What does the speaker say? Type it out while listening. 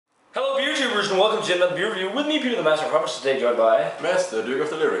YouTubers, and welcome to another beer review with me, Peter the Master of Hoppers, today joined by Master Duke of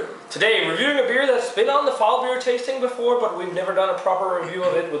Delirium. Today, reviewing a beer that's been on the fall beer tasting before, but we've never done a proper review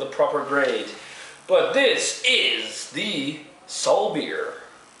of it with a proper grade. But this is the Sol beer.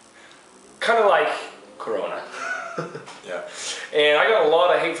 Kind of like Corona. Yeah. And I got a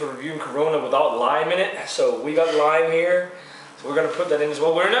lot of hate for reviewing Corona without lime in it, so we got lime here. So we're going to put that in as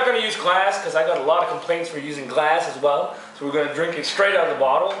well. We're not going to use glass because I got a lot of complaints for using glass as well. So we're going to drink it straight out of the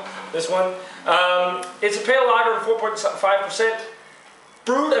bottle, this one. It's a pale lager of 4.5%,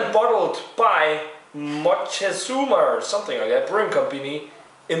 brewed and bottled by Moctezuma or something like that, brewing company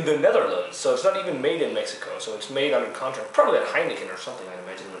in the Netherlands. So it's not even made in Mexico, so it's made under contract. Probably at Heineken or something, I'd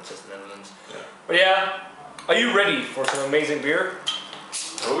imagine, when it says Netherlands. Yeah. But yeah, are you ready for some amazing beer?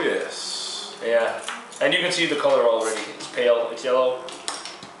 Oh yes. Yeah. And you can see the color already. It's pale, it's yellow.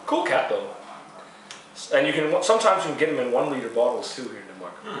 Cool cap though. And you can sometimes you can get them in 1 liter bottles too here in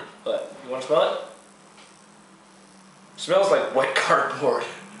Denmark. But you want to smell it? Smells like wet cardboard.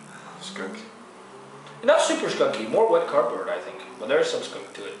 Skunk. Not super skunky, more wet cardboard I think. But there's some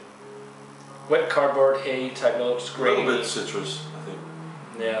skunk to it. Wet cardboard, hay type notes, grainy. A little bit citrus, I think.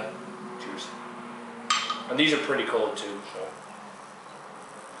 Yeah. Cheers. And these are pretty cold too. So.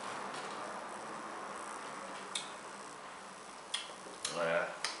 Yeah.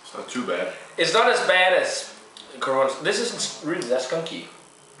 It's not too bad. It's not as bad as Corona. This isn't really that skunky.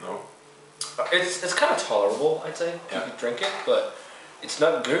 No. It's kind of tolerable, I'd say. Yeah. You could drink it, but it's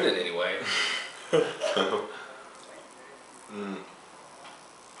not good in any way.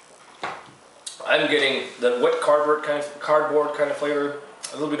 I'm getting the wet cardboard kind of flavor,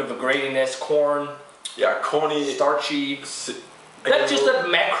 a little bit of a graininess, corn. Yeah, corny, starchy. Not just that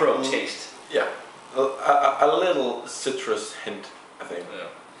macro taste. Yeah, a little citrus hint, I think. Yeah.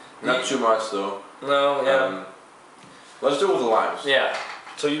 Not too much though. No, yeah. Let's do it with the limes. Yeah.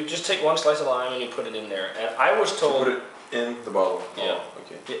 So you just take 1 slice of lime and you put it in there. And I was told... So put it in the bottle. Yeah. Oh,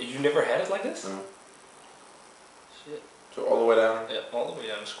 okay. Yeah, you never had it like this? No. Shit. So all the way down? Yeah, all the way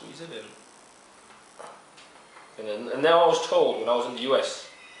down. Squeeze it in. And now I was told when I was in the US,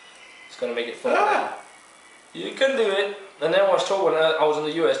 it's going to make it fun. You couldn't do it. And then I was told when I was in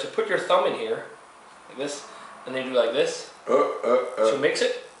the US to put your thumb in here, like this, and then do like this. So mix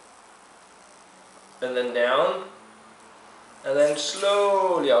it. And then down. And then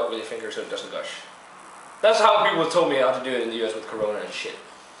slowly out with your finger so it doesn't gush. That's how people told me how to do it in the US with Corona and shit.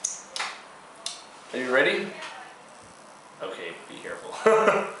 Are you ready? Okay, be careful.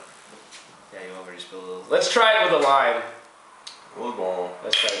 Yeah, you already spilled a little. Let's try it with a lime. Oh, bon.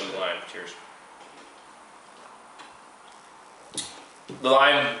 Let's try it with a lime. Cheers. The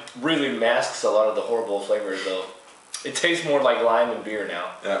lime really masks a lot of the horrible flavors though. It tastes more like lime and beer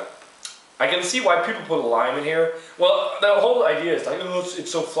now. Yeah. I can see why people put a lime in here. Well, the whole idea is like, oh,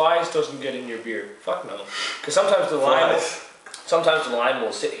 it's so flies doesn't get in your beer. Fuck no. Because sometimes the lime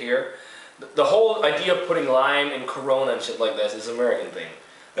will sit here. The whole idea of putting lime in Corona and shit like this is an American thing.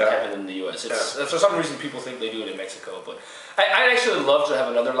 That happened in the US. For some reason people think they do it in Mexico, but I'd actually love to have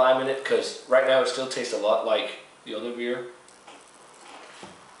another lime in it because right now it still tastes a lot like the other beer.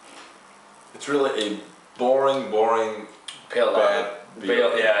 It's really a boring, pale bad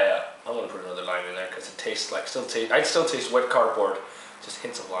beer. Yeah. I'm gonna put another lime in there because it tastes like I'd still taste wet cardboard, just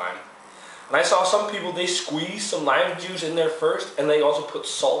hints of lime. And I saw some people, they squeeze some lime juice in there first, and they also put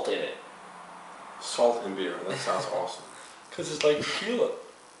salt in it. Salt in beer, that sounds awesome. Because it's like tequila.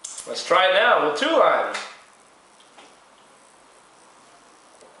 Let's try it now with 2 limes.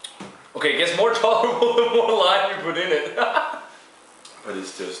 Okay, it gets more tolerable the more lime you put in it. But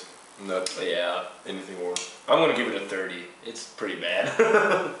it's just not anything worse. I'm gonna give it a 30. It's pretty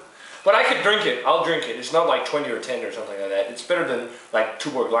bad. But I could drink it. I'll drink it. It's not like 20 or 10 or something like that. It's better than like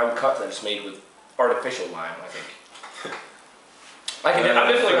Tuborg lime cut that's made with artificial lime, I think. I'm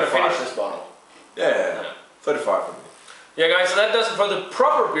definitely going to finish this bottle. Yeah. 35 for me. Yeah, guys, so that does it for the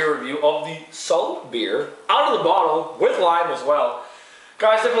proper beer review of the Sol beer. Out of the bottle, with lime as well.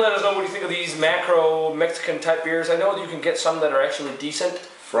 Guys, definitely let us know what you think of these macro Mexican type beers. I know that you can get some that are actually decent.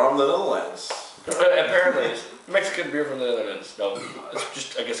 From the Netherlands. Apparently. Mexican beer from the Netherlands. No, it's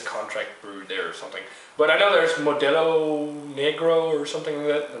just, I guess, contract brewed there or something. But I know there's Modelo Negro or something like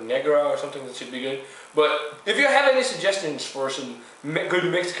that, or Negra or something that should be good. But if you have any suggestions for some good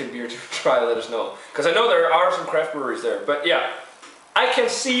Mexican beer to try, let us know. Because I know there are some craft breweries there. But yeah, I can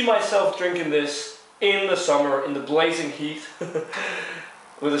see myself drinking this in the summer, in the blazing heat.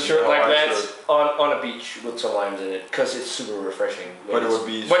 With a shirt like that on a beach with some limes in it because it's super refreshing. But it would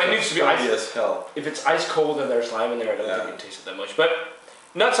be it needs to be ice as hell. If it's ice cold and there's lime in there, I don't think it tastes it that much. But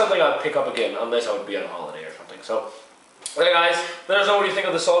not something I'd pick up again unless I would be on holiday or something. So Alright guys, let us know what you think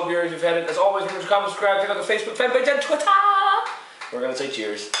of the salt beer if you've had it. As always, remember to comment, subscribe, check out the Facebook fan page and Twitter. We're gonna say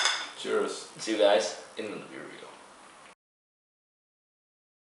cheers. Cheers. See you guys in the beer review.